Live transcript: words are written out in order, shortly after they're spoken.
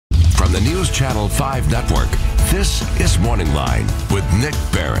on the News Channel 5 network. This is Morning Line with Nick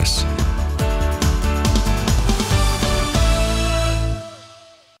Barris.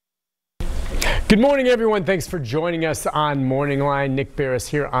 Good morning, everyone. Thanks for joining us on Morning Line. Nick Barris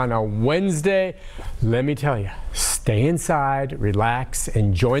here on a Wednesday. Let me tell you, stay inside, relax,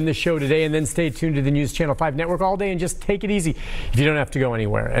 and join the show today, and then stay tuned to the News Channel 5 network all day and just take it easy if you don't have to go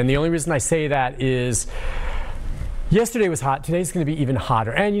anywhere. And the only reason I say that is yesterday was hot. Today's going to be even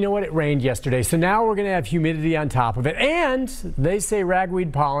hotter. And you know what? It rained yesterday. So now we're going to have humidity on top of it. And they say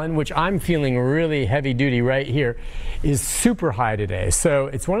ragweed pollen, which I'm feeling really heavy duty right here, is super high today. So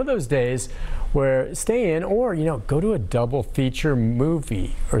it's one of those days where stay in or, you know, go to a double feature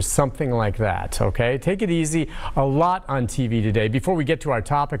movie or something like that, okay? Take it easy. A lot on TV today. Before we get to our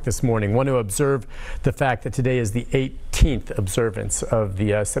topic this morning, I want to observe the fact that today is the 18th observance of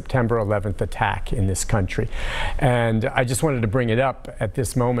the September 11th attack in this country. And I just wanted to bring it up at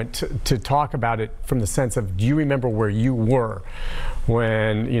this moment to talk about it from the sense of, do you remember where you were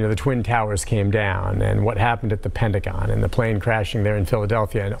when, you know, the Twin Towers came down and what happened at the Pentagon and the plane crashing there in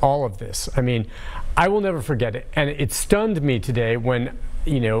Philadelphia and all of this? I mean, I will never forget it. And it stunned me today when,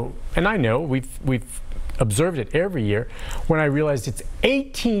 you know, and I know we've observed it every year, when I realized it's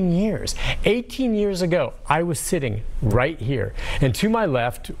 18 years. 18 years ago, I was sitting right here. And to my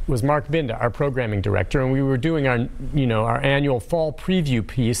left was Mark Binda, our programming director, and we were doing our, you know, our annual fall preview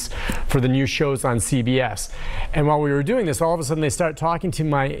piece for the new shows on CBS. And while we were doing this, all of a sudden they start talking to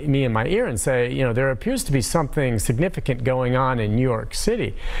me in my ear and say, you know, there appears to be something significant going on in New York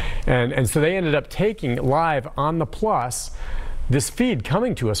City. And so they ended up taking live on the Plus this feed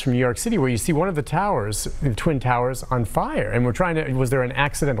coming to us from New York City where you see one of the towers, the Twin Towers, on fire. And we're trying to, was there an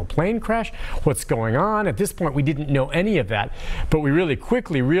accidental plane crash? What's going on? At this point, we didn't know any of that, but we really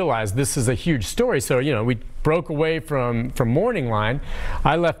quickly realized this is a huge story. So, you know, we broke away from MorningLine.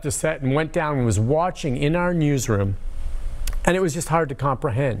 I left the set and went down and was watching in our newsroom, and it was just hard to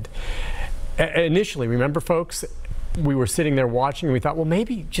comprehend. Initially, remember, folks, we were sitting there watching and we thought, well,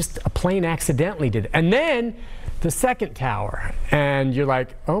 maybe just a plane accidentally did it. And then the second tower, and you're like,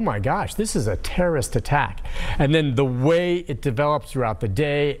 oh my gosh, this is a terrorist attack. And then the way it developed throughout the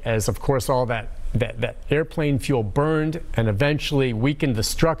day, as of course all that airplane fuel burned and eventually weakened the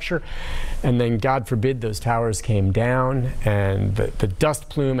structure, and then God forbid those towers came down, and the dust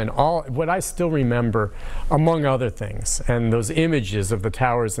plume and all what I still remember, among other things, and those images of the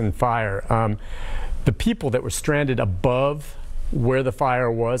towers in fire, the people that were stranded above where the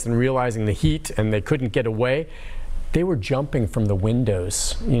fire was and realizing the heat and they couldn't get away, they were jumping from the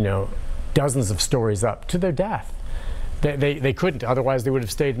windows, you know, dozens of stories up to their death. They couldn't, otherwise they would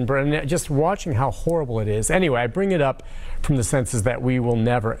have stayed and burned. And just watching how horrible it is. Anyway, I bring it up from the senses that we will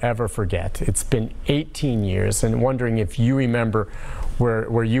never, ever forget. It's been 18 years, and wondering if you remember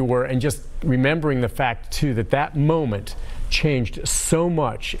where you were, and just remembering the fact, too, that that moment changed so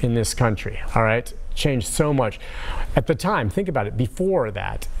much in this country, all right? Changed so much. At the time, think about it, before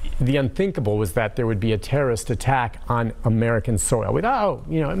that, the unthinkable was that there would be a terrorist attack on American soil. We thought, oh,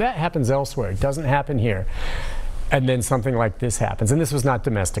 you know, that happens elsewhere. It doesn't happen here. And then something like this happens. And this was not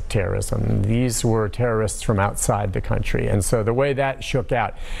domestic terrorism. These were terrorists from outside the country. And so the way that shook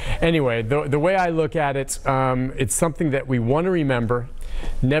out. Anyway, the way I look at it, it's something that we want to remember,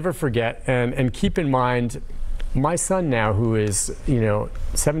 never forget, and keep in mind. My son now, who is, you know,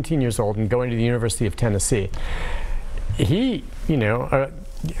 17 years old and going to the University of Tennessee, he, you know,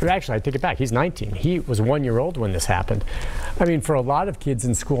 actually, I take it back. He's 19. He was 1 year old when this happened. I mean, for a lot of kids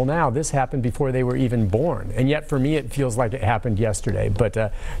in school now, this happened before they were even born. And yet, for me, it feels like it happened yesterday.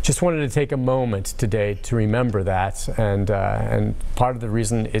 But just wanted to take a moment today to remember that. And part of the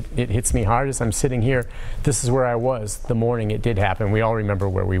reason it hits me hard is I'm sitting here. This is where I was the morning it did happen. We all remember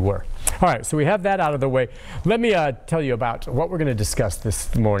where we were. All right, so we have that out of the way. Let me tell you about what we're going to discuss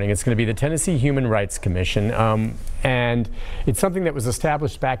this morning. It's going to be the Tennessee Human Rights Commission. And it's something that was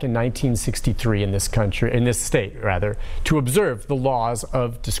established back in 1963 in this country, in this state rather, to observe the laws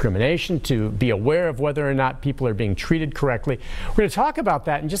of discrimination, to be aware of whether or not people are being treated correctly. We're going to talk about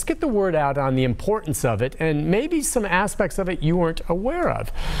that and just get the word out on the importance of it and maybe some aspects of it you weren't aware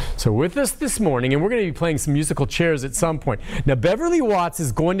of. So with us this morning, and we're going to be playing some musical chairs at some point. Now, Beverly Watts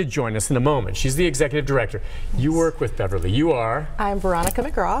is going to join us in a moment. She's the executive director. You work with Beverly. You are? I'm Veronica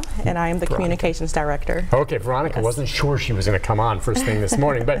McGraw, and I am the communications director. Okay, Veronica, yes. Wasn't sure she was going to come on first thing this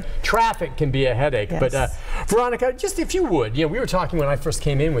morning, but traffic can be a headache. Yes. But Veronica, just if you would, you know, we were talking when I first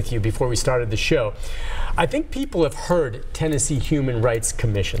came in with you before we started the show. I think people have heard Tennessee Human Rights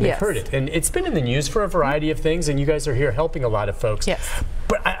Commission. They've heard it, and it's been in the news for a variety of things, and you guys are here helping a lot of folks. Yes.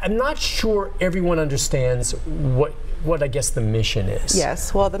 But I'm not sure everyone understands what I guess the mission is.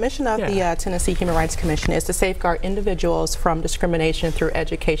 Yes, well, the mission of the Tennessee Human Rights Commission is to safeguard individuals from discrimination through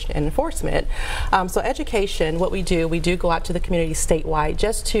education and enforcement. So education, what we do go out to the community statewide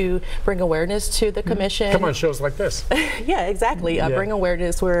just to bring awareness to the commission. Come on, shows like this. Yeah, exactly. Bring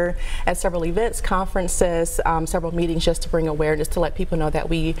awareness. We're at several events, conferences, several meetings just to bring awareness, to let people know that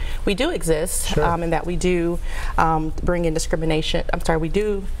we do exist, and that we do bring in discrimination. I'm sorry, we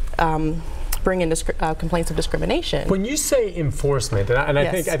do bring in complaints of discrimination. When you say enforcement, and I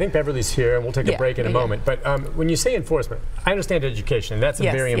think Beverly's here, and we'll take a break in a moment. But when you say enforcement, I understand education, and that's a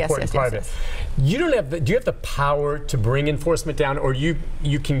very important part of it. You don't have do you have the power to bring enforcement down, or you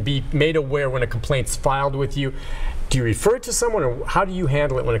can be made aware when a complaint's filed with you? Do you refer it to someone, or how do you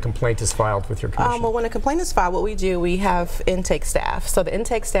handle it when a complaint is filed with your commission? Well, when a complaint is filed, what we do, we have intake staff. So the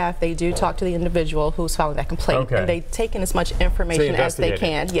intake staff, they do talk to the individual who's filing that complaint, and they take in as much information as they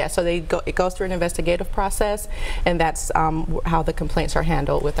can. Yeah, so it goes through an investigative process, and that's how the complaints are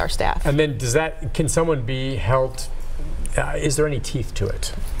handled with our staff. And then can someone be held? Is there any teeth to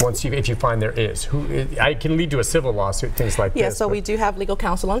it? If you find there is, I can lead to a civil lawsuit, things like this. Yeah, so we do have legal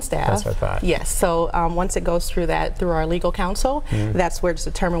counsel on staff. That's what I thought. Yes, so once it goes through our legal counsel, that's where it's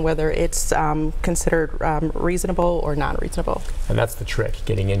determined whether it's considered reasonable or non-reasonable. And that's the trick,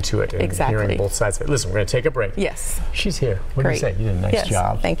 getting into it and hearing both sides of it. Listen, we're going to take a break. Yes. She's here. What do you say? You did a nice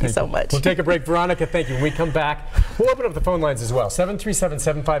job. Thank you so much. We'll take a break. Veronica, thank you. When we come back, we'll open up the phone lines as well.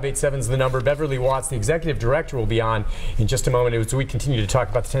 737-7587 is the number. Beverly Watts, the executive director, will be on in just a moment as we continue to talk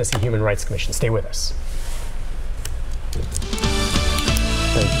about the Tennessee Human Rights Commission. Stay with us.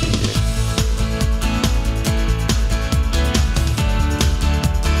 Thank you.